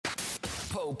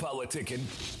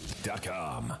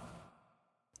PoePoliticking.com.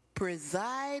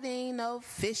 Presiding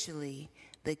officially,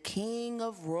 the king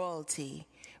of royalty,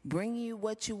 bringing you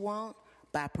what you want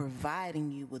by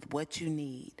providing you with what you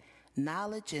need.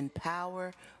 Knowledge and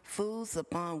power, foods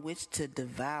upon which to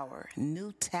devour.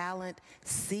 New talent,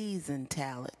 seasoned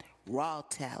talent, raw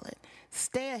talent.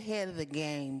 Stay ahead of the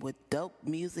game with dope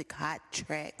music, hot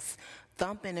tracks,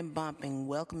 thumping and bumping,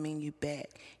 welcoming you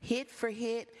back. Hit for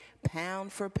hit,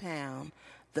 pound for pound,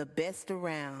 the best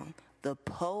around. The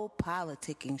Poe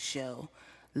Politicking Show.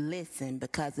 Listen,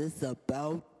 because it's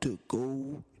about to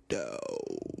go down.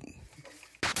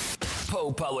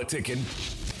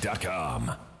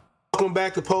 PoePoliticking.com. Welcome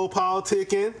back to Poe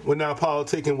Politicking. We're now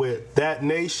politicking with That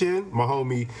Nation, my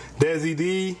homie Desi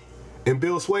D, and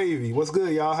Bill Swavey. What's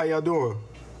good, y'all? How y'all doing?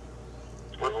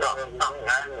 What's up? What's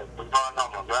going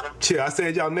on, my brother? Chill, I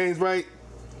said y'all names right?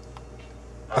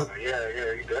 Yeah,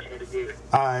 you definitely did.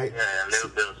 All right. Yeah, little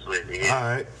Bill Swavey, yeah. All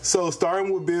right. So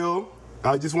starting with Bill,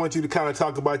 I just want you to kind of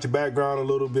talk about your background a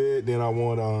little bit. Then I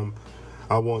want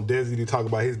Desi to talk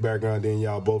about his background. Then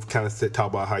y'all both kind of talk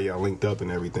about how y'all linked up and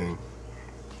everything.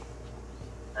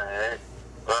 All right.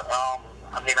 Well,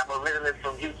 I'm originally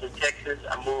from Houston, Texas.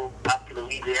 I moved out to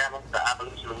Louisiana, to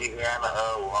Appalachia, Louisiana,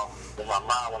 with my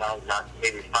mom when I was about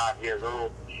maybe 5 years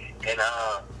old. And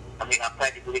I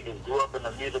practically just grew up in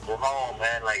a musical home,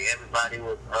 man. Like, everybody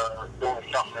was doing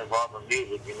something involving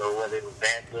music, whether it was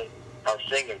dancing or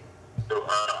singing. So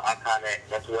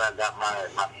that's where I got my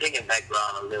singing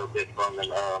background a little bit from.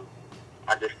 And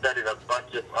I just studied a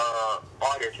bunch of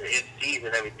artists and MCs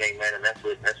and everything, man. And that's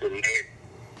what led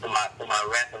to my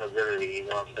rapping ability, you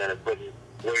know what I'm saying, and putting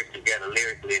words together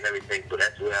lyrically and everything. So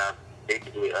that's where I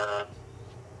basically I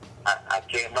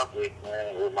came up with,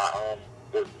 man, with my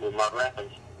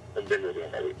rapping ability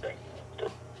and everything.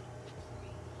 So,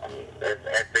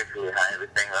 that's basically how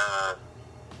everything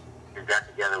got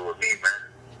together with me, man.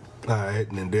 All right,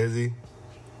 and then Desi?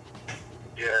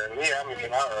 Yeah,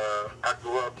 I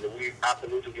grew up in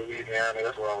Appalachia, Louisiana.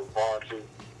 That's where I was born to.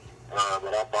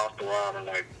 But I bounced around in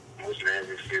like most of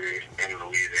every city in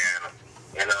Louisiana.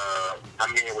 And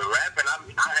with rapping, I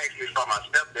actually saw my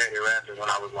stepdaddy rapping when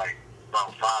I was like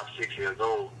about 5-6 years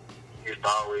old. He used to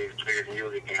always play his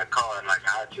music in the car, and like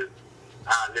I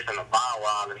listened to Bow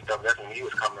Wow and stuff. That's when he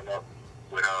was coming up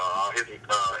with all his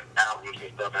albums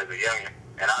and stuff as a youngin'.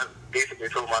 And I basically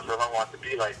told myself I wanted to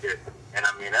be like this. And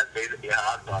that's basically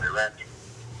how I started rapping.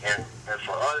 And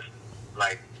for us,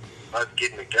 like us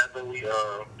getting together, we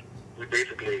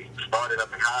basically started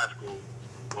up in high school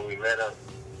when we met up.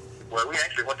 Well, we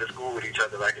actually went to school with each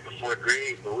other like in the 4th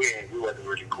grade, but we wasn't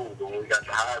really cool. But when we got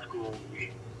to high school,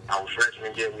 our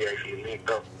freshman year, we actually linked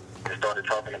up and started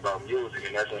talking about music,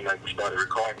 and that's when we started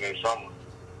recording in summer.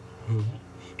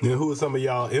 Mm-hmm. And who are some of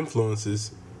y'all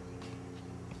influences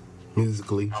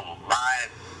musically?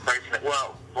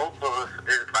 Both of us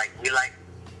is we like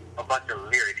a bunch of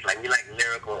lyrics. Like we like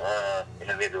lyrical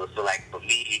individuals. So like for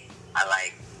me, I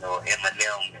like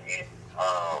Eminem and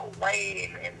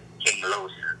Wayne and King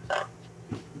Los and stuff.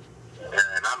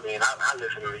 And I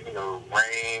listen to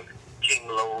Wayne, King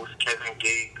Los, Kevin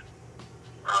Gates,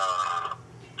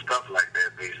 stuff like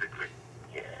that, basically.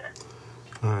 Yeah.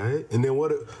 All right, and then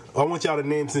I want y'all to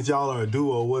name, since y'all are a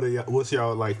duo. What's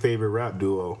y'all like favorite rap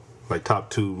duo? Like top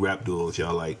 2 rap duos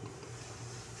y'all like?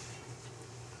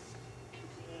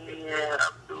 Yeah,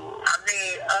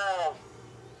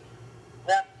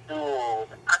 rap duos.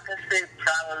 I could say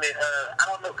probably. I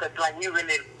don't know, cause we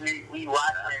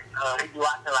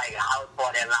watching like House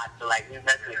Party a lot. So we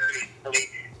mess with Kid,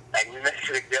 we mess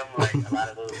with them a lot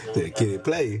of those. That Kid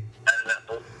Play.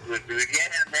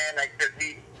 Yeah, man. Cause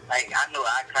I know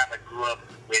I kind of grew up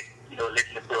with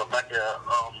listening to a bunch of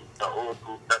the old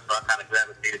school stuff, so I kind of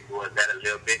gravitated towards that a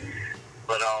little bit.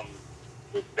 But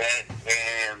with that,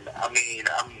 and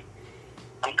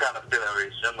I'm kind of feeling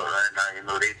very similar right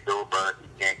now. They dope, but you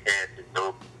can't catch it.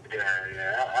 So yeah, I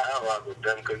rock with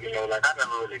them because I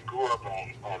never really grew up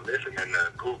on listening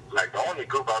to group. Like the only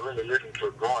group I really listened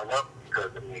to growing up,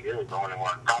 because it was the only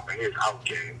one topping his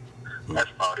Outkast. That's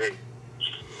about it.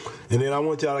 And then I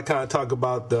want y'all to kind of talk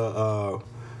about the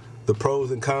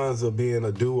pros and cons of being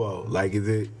a duo. Like, is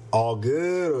it all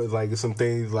good, or is some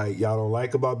things like y'all don't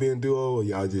like about being a duo, or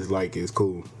y'all just like it's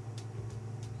cool?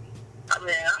 I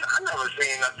never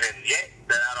seen nothing yet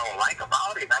that I don't like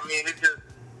about it. It's just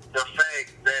the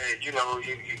fact that you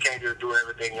can't just do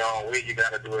everything your own way. You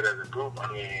got to do it as a group.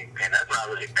 And that's not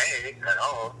really bad at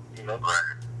all.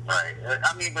 Right.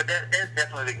 But there's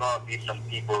definitely going to be some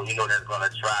people, that's going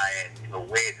to try and,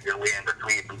 wedge their way in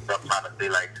between some stuff, trying to say,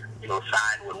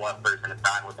 sign with one person and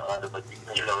sign with the other. But,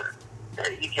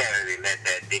 you can't really let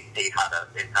that dictate how the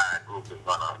entire group is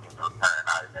gonna, turn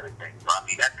out and everything. So I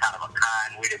mean, that's kind of a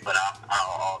con with it, but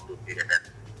I'll also see that that's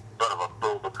sort of a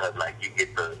pro because like you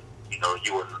get to,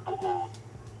 you and who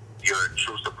your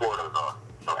true supporters are,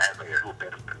 as a group.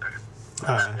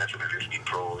 That's really be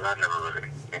pros. I never really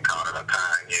encountered a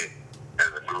con yet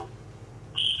as a group.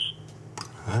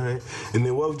 All right. And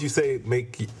then what would you say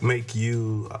make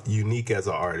you unique as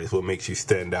an artist? What makes you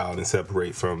stand out and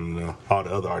separate from all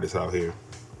the other artists out here?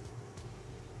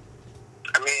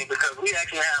 I mean, because we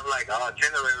actually have like our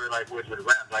itinerary, like with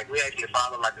rap, like we actually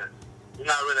follow like I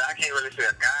can't really say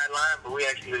a guideline, but we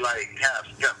actually like have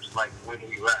steps like when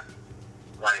we rap.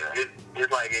 Like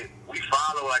it's like we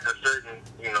follow like a certain,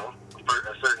 a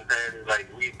certain path. Like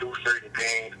we do certain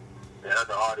things that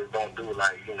other artists don't do.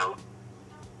 Like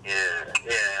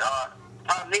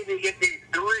maybe if they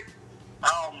do it,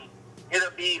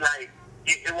 it'll be like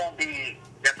it won't be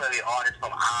definitely artists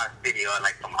from our city or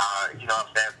like from our,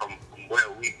 from where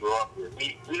we grew up.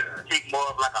 We take more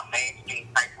of like a mainstream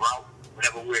type route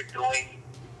whenever we're doing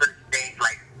certain things,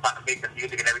 like trying to make the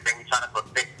music and everything. We try to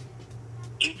perfect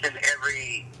each and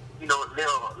every, little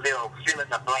fill in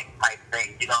the blank type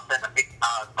thing. You know what I'm saying? To make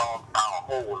our song sound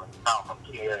whole and sound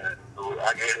complete. So I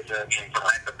guess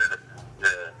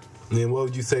And what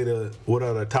would you say what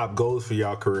are the top goals for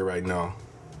y'all career right now?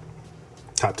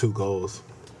 Top 2 goals.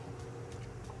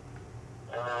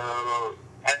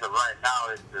 As of right now,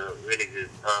 is to really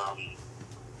just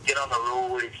get on the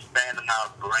road, expanding our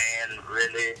brand,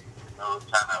 really, trying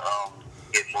to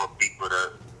get more people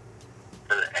to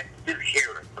just hear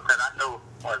it. Because I know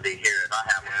once they hear it, I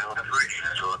have my own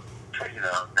appreciation. So,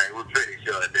 we're pretty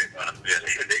sure that they're going to feel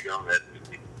it. They're going to let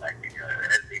me like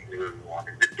everything we really want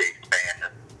is to expand,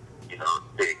 to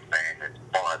expand as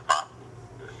far as possible.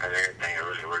 And everything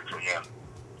really works for him.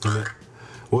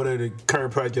 Mm-hmm. What are the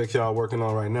current projects y'all working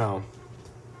on right now?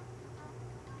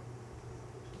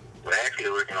 We're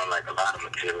actually working on like a lot of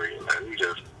material. Like we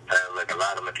just have like a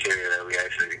lot of material that we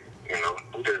actually,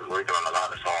 we're just working on a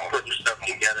lot of songs, putting stuff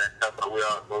together and stuff. But we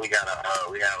have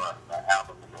an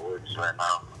album in the works right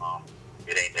now.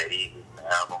 It ain't that easy, the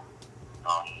album.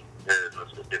 There's no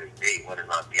specific date when it's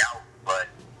gonna be out, but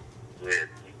we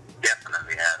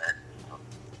definitely have that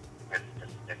in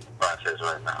the process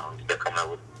right now. We're still coming up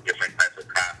with different types of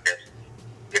concepts,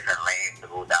 different lanes to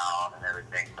go down and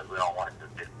everything, because we don't want it to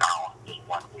just down just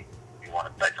one week. We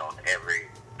want to touch on every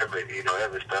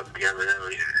stuff,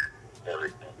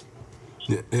 everything.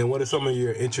 Yeah. And what are some of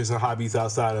your interests and hobbies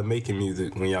outside of making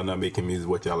music? When y'all not making music,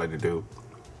 what y'all like to do?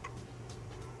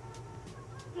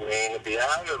 I mean, to be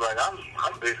honest, like I'm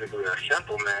basically a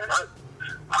simple man. I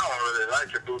don't really like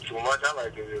to do too much. I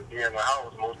like to just be in the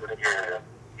house most of the time.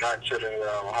 Not chilling with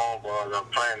our homeboys or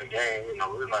playing the game, it's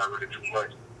not really too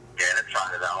much. Yeah, that's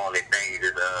probably the only thing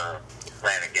is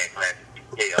playing the game, playing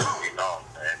the all day long.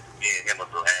 And me and him will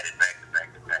go at it back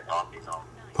to back all day long.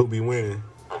 Who be winning?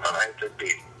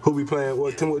 Who be playing?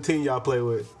 What team y'all play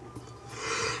with?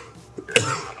 I'm a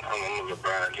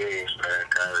LeBron James fan,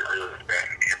 Kyrie Irving fan,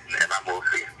 and I'm over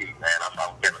 50, man. I'm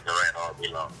Kevin Durant all day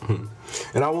long.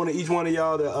 And I want each one of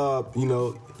y'all to,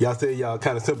 y'all say y'all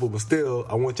kind of simple, but still,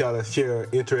 I want y'all to share an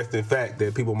interesting fact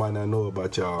that people might not know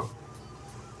about y'all.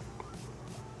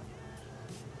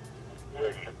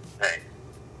 Hey,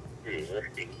 let's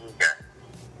see who we got.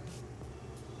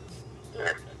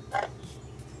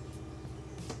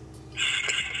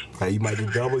 Hey, you might be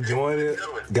double jointed.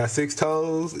 Got 6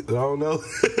 toes. I don't know. I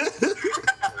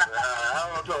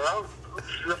don't know.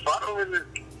 The photo is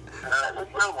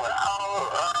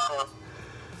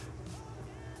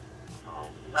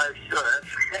I'm sure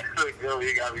that's really good.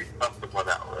 You gotta be comfortable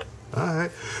that way. All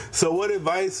right. So, what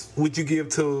advice would you give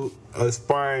to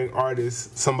aspiring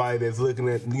artists, somebody that's looking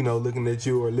at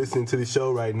you or listening to the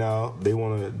show right now? They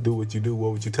want to do what you do.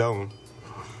 What would you tell them?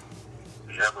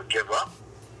 Never give up.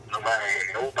 No matter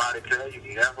nobody tell you,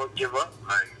 never give up.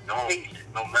 Like don't hate,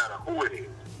 no matter who it is.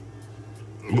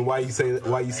 But why you say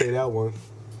that one?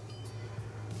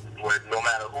 No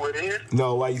matter who it is?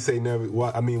 No, why you say never?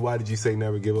 Why did you say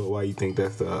never give up? Why you think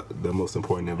that's the most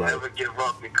important advice? Never give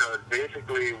up because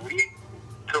basically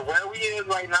to where we is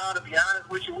right now, to be honest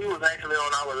with you, we was actually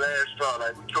on our last straw.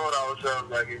 Like we told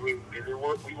ourselves, like if we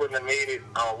wouldn't have made it,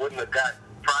 wouldn't have got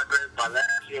progress by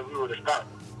last year, we would have stopped.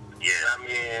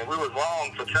 Yeah, we was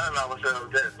wrong for telling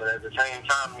ourselves that, but at the same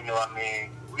time, we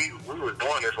was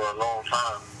doing this for a long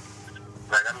time.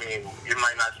 Like, it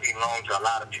might not seem long to a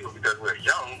lot of people because we're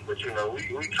young, but,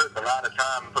 we took a lot of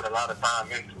time and put a lot of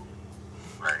time into it.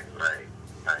 Right. Like,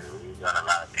 we done a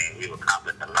lot of things. We've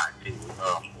accomplished a lot, too,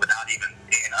 without even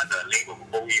being under a label.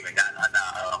 Before we even got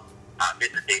under our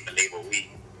Mr. David label,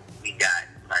 we got,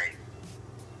 like,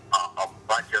 a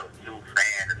bunch of new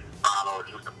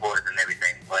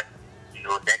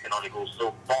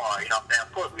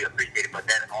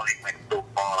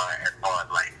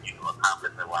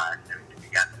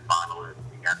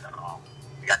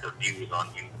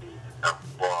stuff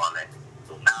before all that.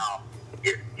 So now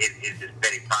it's just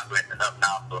steady progressing up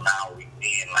now. So now we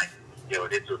seeing like,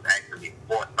 this was actually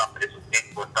for something. This was meant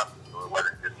for something. So it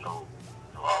wasn't just no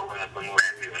when you rap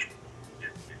it,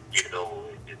 just get it over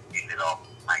with, just get it off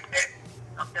like that.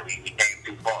 We came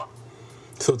too far.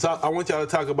 So I want y'all to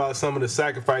talk about some of the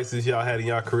sacrifices y'all had in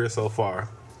y'all career so far.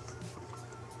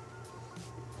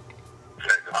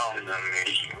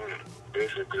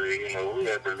 Basically, we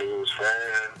had to lose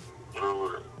fans,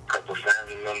 lose a couple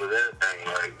family members, everything,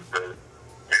 like, because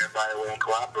everybody wasn't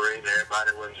cooperating,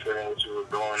 everybody wasn't feeling what you were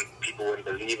doing, people wasn't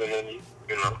believing in you,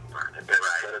 They cut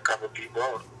a couple people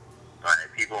off. Right,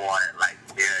 people wanted, like,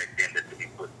 their agenda to be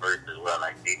put first as well,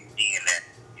 like, they seeing that,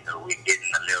 we're getting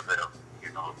a little bit of,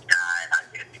 guide, I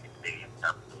guess you can say, and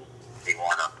stuff, so they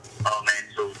want to, oh, man,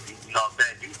 so, you know what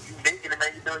I'm saying, you making it,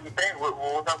 man, you doing your thing,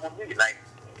 what's up with me, like,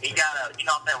 he gotta,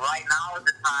 right now is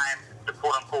the time to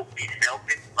quote-unquote be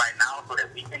selfish right now so that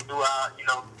we can do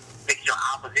make sure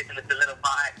our position is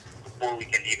solidified before we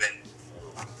can even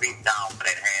reach down for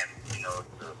that hand, to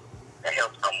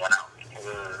help someone out.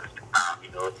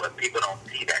 But people don't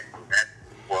see that. So that's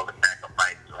more of a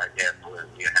sacrifice. So I guess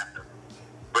you have to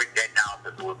break that down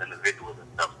to those individuals and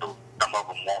stuff. So some of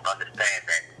them won't understand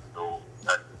that. So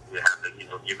you have to,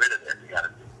 get rid of that. You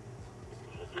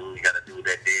gotta do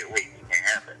that dead weight. You can't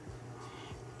have it.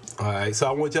 All right, so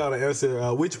I want y'all to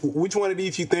answer which one of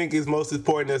these you think is most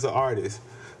important as an artist?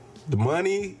 The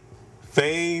money,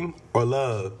 fame, or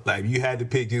love? Like, if you had to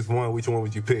pick just one, which one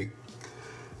would you pick?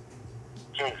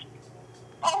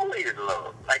 Always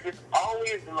love. Like, it's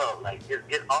always love. Like,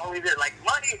 it's always is. Like,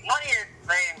 money and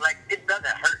fame, like, it doesn't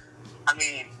hurt. I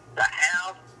mean, to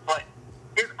have, but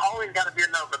it's always got to be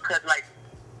love because, like,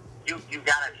 you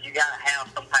gotta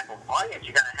have some type of audience.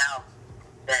 You gotta have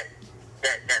that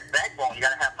backbone. You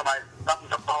gotta have something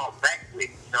to fall back with.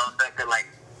 You know what I'm saying? Cause like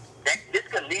this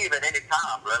can leave at any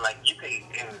time, bro. Like you can,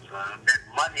 that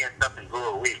money and stuff can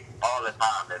go away all the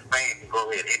time. That fame can go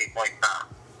away at any point in time.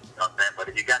 You know what I'm saying? But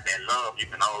if you got that love, you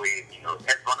can always,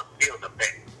 that's gonna feel the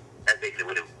best. That's basically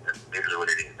what it is.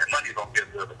 The money's gonna feel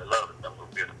good, but the love and stuff will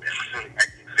feel the best.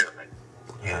 Actually feel like.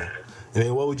 Yeah. And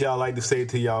then what would y'all like to say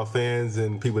to y'all fans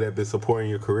and people that have been supporting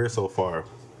your career so far?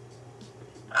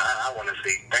 I want to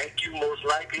say thank you, most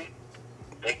likely.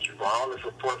 Thank you for all the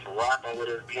support, for rocking with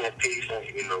us, being patient,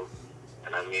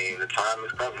 And I mean, the time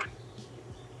is coming.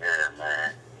 Yeah,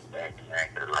 man. Thank you, man.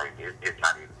 Cause like, it's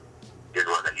not even, it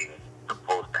wasn't even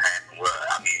supposed to happen. Well,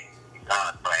 I mean,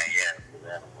 God's plan, yeah.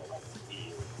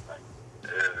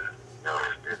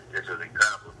 This was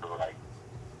incredible. So, like,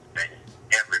 thank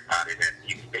everybody that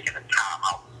you taking the time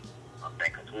out. I'm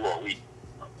thinking, who are we?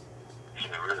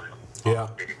 Really. Yeah.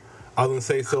 I was gonna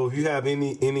say, so if you have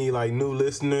any like new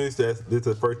listeners that's this is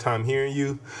the first time hearing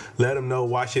you, let them know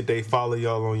why should they follow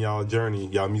y'all on y'all journey,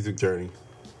 y'all music journey.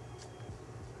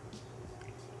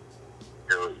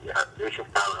 So yeah, they should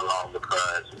follow along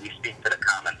because we speak to the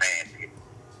common man.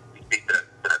 We speak to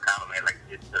the common man, like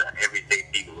just to the everyday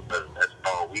people because that's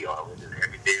all we are. We're just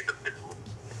everyday individuals.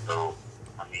 So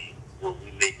I mean, what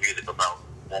we make music about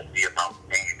won't be about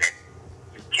things that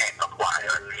you can't acquire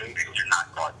or things that you're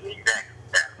not going to do exactly.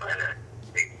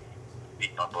 They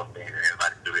speak on those things and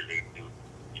everybody do relate to,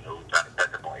 we try to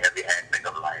touch upon every aspect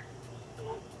of life. So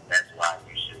that's why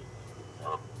you should, I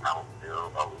don't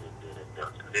feel always do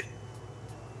that.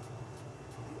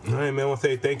 All right, man. I want to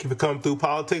say thank you for coming through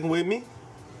Politicking with me.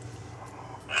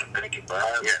 Thank you for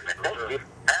having me. Thank you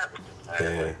for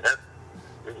having me.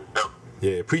 This is dope.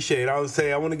 Yeah, appreciate it. I would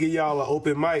say I want to give y'all an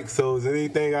open mic. So is there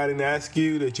anything I didn't ask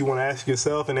you that you want to ask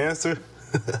yourself and answer?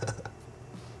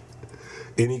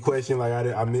 Any question like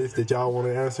I missed that y'all want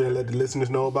to answer and let the listeners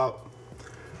know about?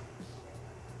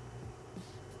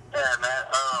 Yeah, man.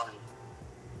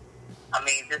 I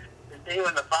mean, just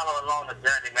continuing to follow along the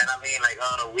journey, man. I mean, like,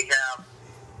 we have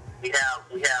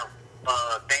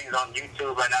things on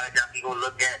YouTube right now that y'all can go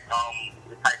look at.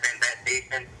 Type in that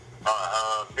station.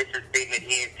 Mission Statement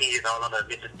ENT is all on the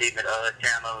Mission Statement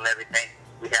channel and everything.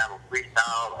 We have a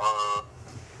freestyle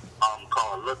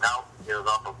called Lookout. It was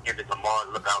off of Kendrick Lamar's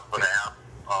Lookout for the album.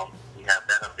 We have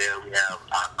that up there. We have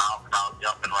our SoundCloud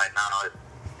jumping right now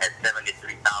at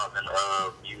 73,000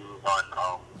 views on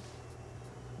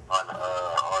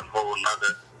Whole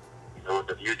Nother.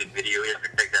 The music video. You have to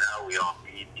check that out. We on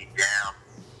BET Jam.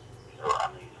 I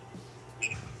mean,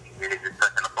 we really just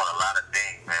touching upon a lot of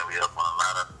things, man. We up on a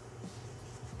lot of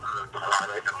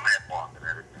different platforms and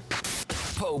everything.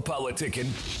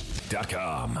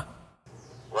 PoePoliticking.com.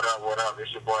 What up?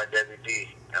 It's your boy, Debbie D.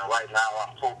 And right now,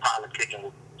 I'm politicking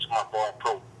with my boy,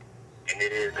 Poe. And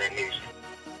it is a nation.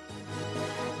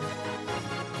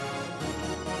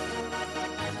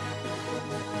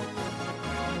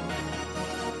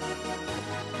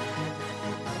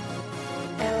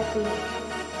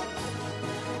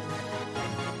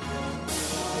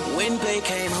 When Bay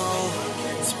came home,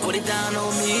 she put it down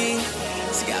on me.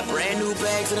 She got brand new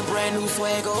bags and a brand new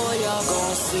swag, oh y'all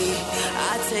gon' see.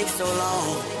 I take so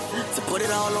long to put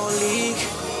it all on league.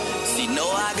 She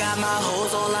know I got my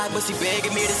hoes on lock, but she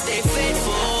begging me to stay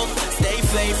faithful, stay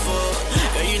faithful.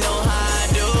 Girl, you know how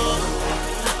I do.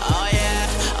 Oh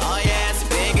yeah, she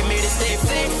begging me to stay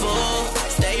faithful,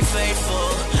 stay faithful.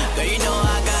 Girl, you know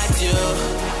I got you.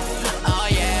 Oh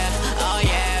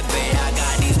yeah, babe, I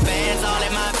got these bands all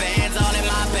in my bands, all in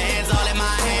my bands, all in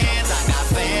my hands. I got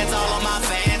fans all on my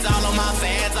fans, all on my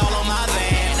fans, all on my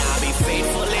van. I'll be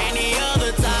faithful any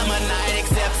other time of night,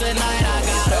 except tonight I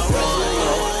gotta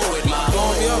roll with my hoes.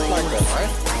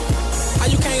 How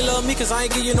you can't love me cause I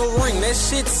ain't give you no ring? That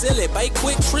shit silly, babe,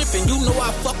 quit tripping. You know I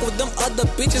fuck with them other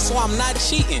bitches, so I'm not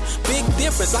cheating. Big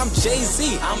difference, I'm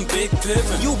Jay-Z, I'm Big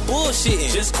Pimpin'. You bullshitting,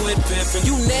 just quit pimping.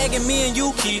 You nagging me and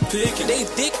you keep picking. They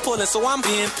dick pulling, so I'm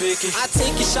being picky. I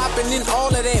take you shopping and all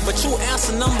of that, but you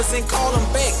answer numbers and call them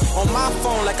back on my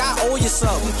phone like I owe you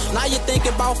something. Now you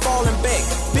thinking about falling back.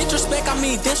 Bitch respect, I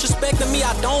mean disrespecting me,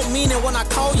 I don't mean it when I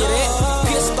call you that.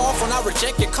 Pissed off when I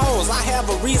reject your calls, I have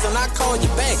a reason I call you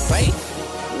back, babe.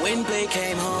 When Bay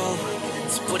came home,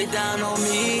 she put it down on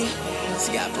me.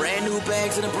 She got brand new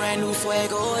bags and a brand new swag,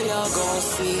 oh y'all gon'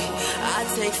 see. I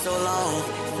take so long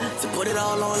to put it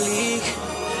all on league.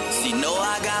 She know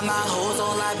I got my hoes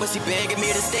on lock, but she begging me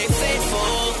to stay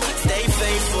faithful, stay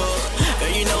faithful.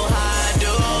 Girl, you know how I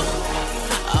do.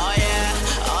 Oh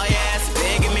yeah, she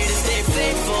begging me to stay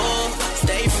faithful,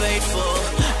 stay faithful.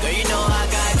 Girl, you know I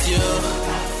got you.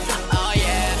 Oh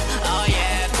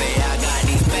yeah, babe, I got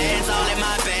these bands all in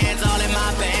my bands, all in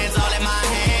my bands, all in my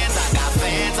hands. I got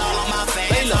fans all on my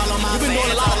fans, hey, look, all on my you been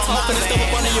doing a lot of talking and stuff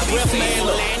up under your breath, man.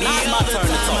 Look, now it's my turn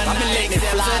to talk. I've been letting it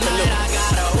fly in the loop.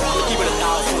 Keep it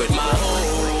 1,000 with my hoes.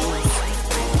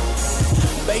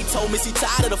 Bae told me she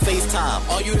tired of the FaceTime.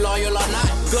 Are you loyal or not?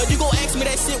 Girl, you gon' ask me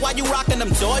that shit while you rockin' them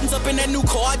Jordans up in that new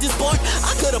car I just bought?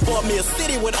 I could've bought me a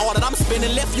city with all that I'm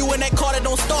spending, left you in that car that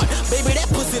don't start. Baby, that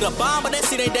pussy the bomb, but that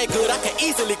shit ain't that good. I can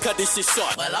easily cut this shit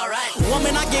short. Well, alright.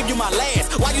 Woman, I gave you my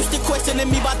last. Why you still questioning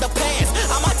me about the past?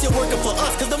 I'm out here working for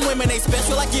us, cause them women ain't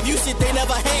special. I give you shit they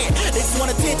never had. They just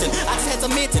want attention. I just had to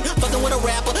mention, fucking with a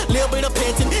rapper, little bit of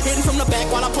pension, hitting from the back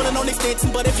while I'm pulling on extension.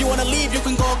 But if you wanna leave, you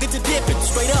can go and get your dipping.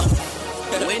 Straight up.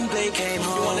 When Bay came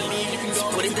home, she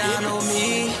put it down on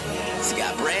me. She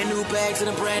got brand new bags and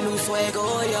a brand new swag,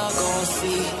 oh y'all gon'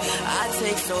 see. I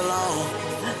take so long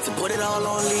to put it all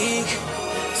on league.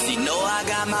 She know I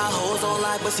got my hoes on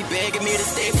lock, but she begging me to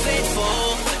stay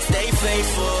faithful, stay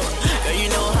faithful. Girl, you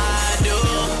know how I do.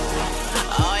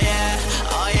 Oh yeah,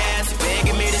 she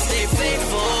begging me to stay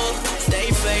faithful,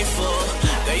 stay faithful.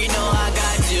 Girl, you know I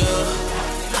got you.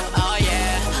 Oh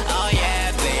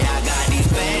yeah, babe, I got these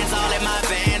bands all in my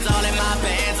bands, all in my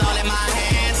bands, all in my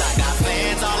hands. I got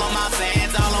fans all on my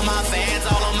fans, all on my fans,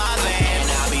 all on my van.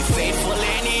 I'll be faithful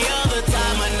any other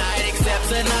time of night, except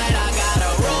tonight I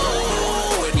gotta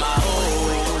roll with my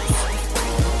hoes.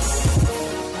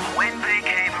 When they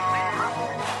came home,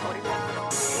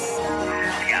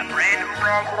 she got brand new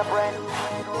bags and a brand new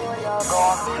swag, oh y'all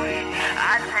gon' see.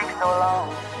 I take so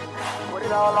long, put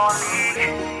it all on me.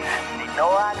 She know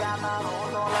I got my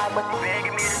hoes on lock, but she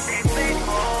begging me to stay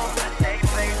faithful, stay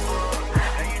faithful.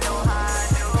 Girl, you know how I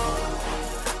do.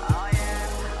 Oh yeah,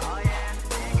 she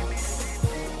begging me to stay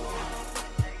faithful,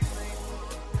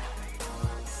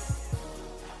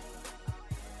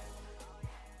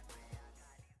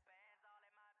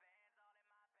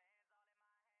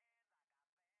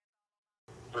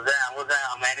 stay faithful. What's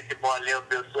that, man? It's your boy Lil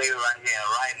Bill Sway right here.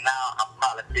 Right now, I'm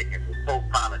politicking. We're so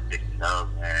politicking, though,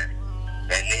 man.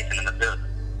 That nation in the building.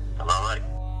 Hello, right?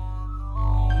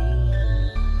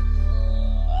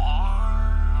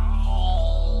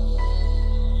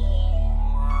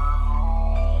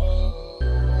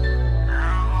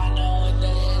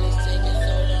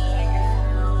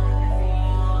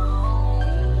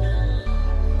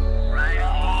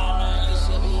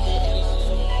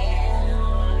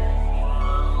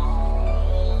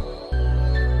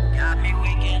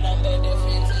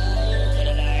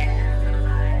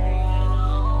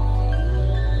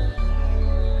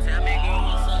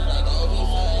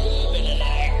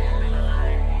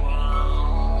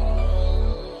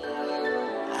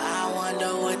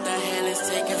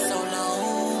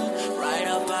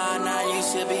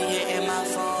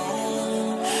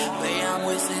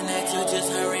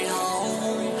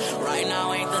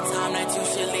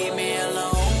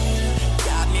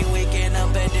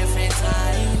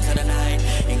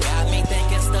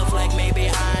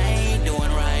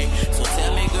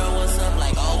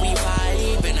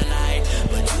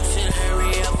 But you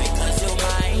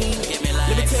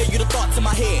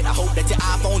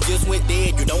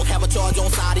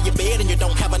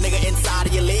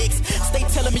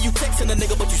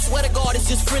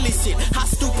just frilly shit. How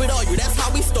stupid are you? That's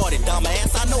how we started,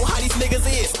 dumbass. I know how these niggas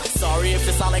is. Sorry if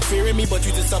it sound like fearing me, but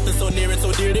you just something so near and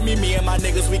so dear to me. Me and my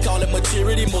niggas, we call it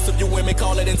maturity. Most of you women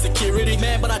call it insecurity.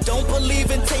 Man, but I don't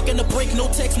believe in taking a break. No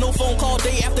text, no phone call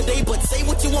day after day. But say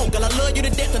what you want, girl, I love you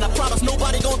to death, and I promise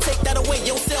nobody gon' take that away.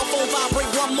 Your cell phone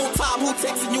vibrate one more time. Who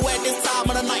texting you at this time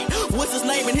of the night? What's his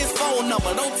name and his phone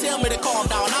number? Don't tell me to calm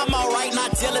down. I'm alright,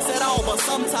 not jealous at all. But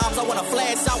sometimes I wanna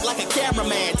flash out like a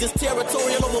cameraman. Just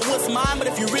territorial over what's mine. But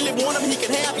if you really want him, he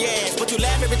can have your ass. But you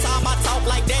laugh every time I talk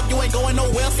like that. You ain't going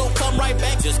nowhere, so come right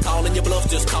back. Just calling your bluff,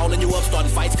 just calling you up.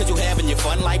 Starting fights cause you having your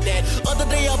fun like that. Other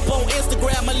day up on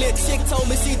Instagram, a little chick told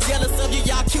me she jealous of you.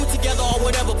 Y'all cute together or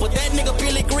whatever. But that nigga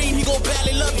Billy Green, he gon'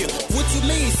 barely love you. What you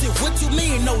mean? Shit, what you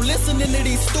mean? No, listening to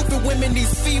these stupid women,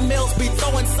 these females be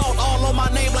throwing salt all on my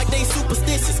name like they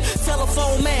superstitious.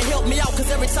 Telephone man, help me out, cause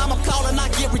every time I'm calling I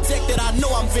get rejected. I know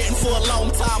I'm venting for a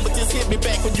long time, but just hit me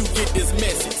back when you get this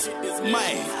message.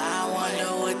 Man, I wonder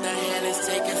what the hell is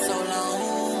taking so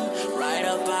long. Right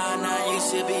up by now, you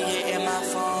should be hitting my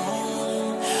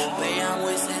phone. Babe, I'm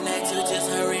wishing that you just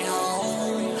hurry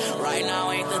home. Right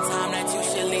now ain't the time that you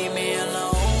should leave me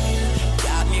alone.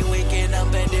 Got me waking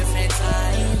up at different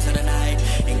times of the night,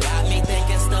 and got me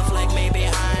thinking stuff like maybe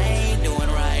I ain't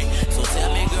doing right. So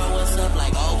tell me, girl, what's up?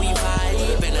 Like, all we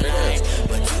vibe in the night,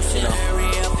 but you should hurry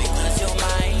up because you're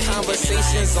mine.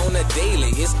 Conversations on a daily,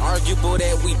 it's arguable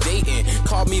that we dating.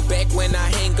 Call me back when I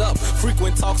hang up.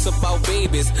 Frequent talks about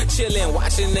babies. Chillin',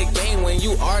 watching the game when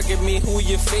you argue me who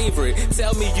your favorite.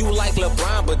 Tell me you like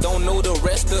LeBron, but don't know the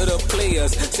rest of the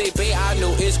players. Say, babe, I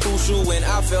know it's crucial when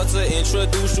I felt to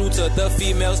introduce you to the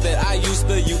females that I used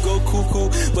to. You go cuckoo,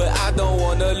 but I don't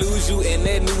wanna lose you in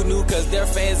that new cause they're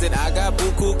fans and I got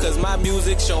buku. Cause my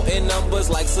music showing numbers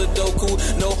like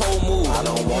Sudoku. No whole move. I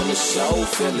don't wanna show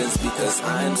feelings because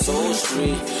I'm so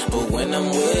street, but when I'm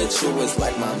with you, it's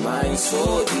like my mind's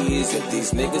so easy. If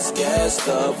these niggas gassed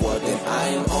up, well then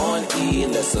I'm on E.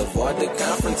 Let's avoid the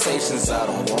confrontations, I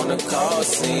don't wanna cause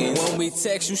scenes. When we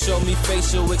text, you show me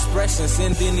facial expressions,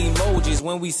 sending emojis.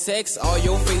 When we sex, all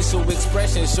your facial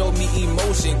expressions show me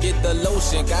emotion. Get the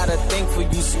lotion, gotta think for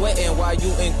you sweating while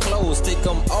you enclosed. Take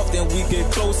them off, then we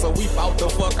get closer. We bout to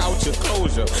fuck out your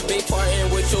closure. They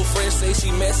partying with your friends, say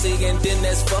she messy, and then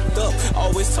that's fucked up.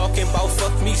 Always talking about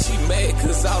fuck me, she mad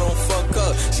cause I don't fuck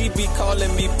up. She be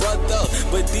calling me brother,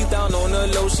 but deep down on the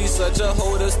low, she such a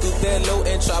holder. Stoop that low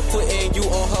and try putting you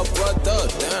on her brother.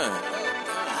 Damn.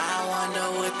 I wonder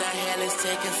what the hell is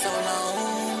taking so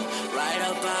long. Right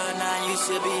up by now, you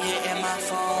should be hitting my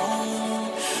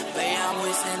phone. Babe, I'm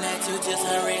wishing that you just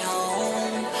hurry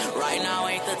home. Right now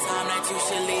ain't the time that you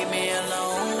should leave me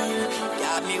alone.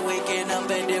 Got me waking up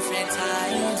at different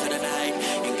times of the night,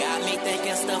 and got me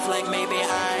thinking stuff like maybe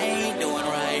I ain't doing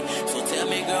right. So tell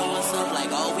me, girl, what's up?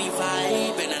 Like, all we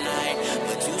vibe in the night,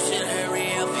 but you should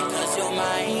hurry up because you're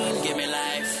mine.